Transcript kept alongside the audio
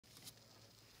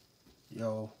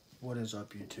Yo, what is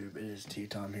up YouTube? It is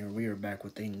T-Tom here. We are back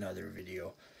with another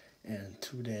video. And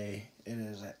today, it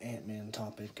is an Ant-Man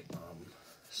topic.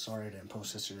 Sorry I didn't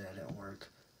post yesterday, I didn't work.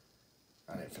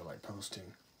 I didn't feel like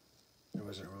posting. There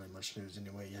wasn't really much news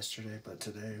anyway yesterday, but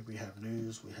today we have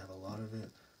news, we have a lot of it.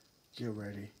 Get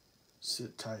ready,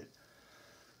 sit tight.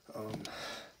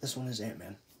 This one is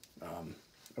Ant-Man.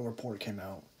 A report came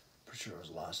out, pretty sure it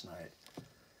was last night,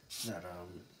 that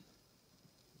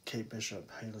Kate Bishop,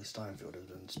 Haley Steinfeld has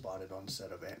been spotted on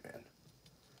set of Ant-Man.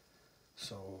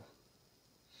 So,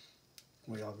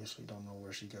 we obviously don't know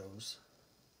where she goes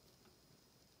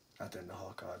at the end of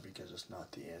Hawkeye because it's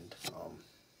not the end.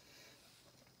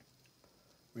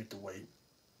 We have to wait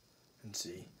and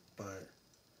see, but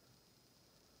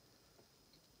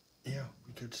yeah,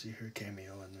 we could see her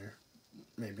cameo in there,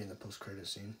 maybe in the post-credit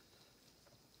scene.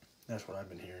 That's what I've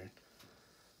been hearing.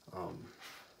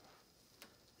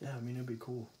 Yeah, I mean, it'd be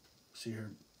cool. See her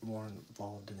more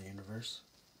involved in the universe.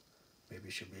 Maybe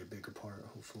she'll be a bigger part,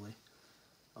 hopefully.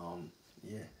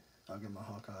 Yeah, I'll get my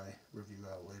Hawkeye review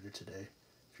out later today.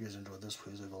 If you guys enjoyed this,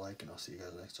 please leave a like, and I'll see you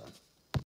guys next time.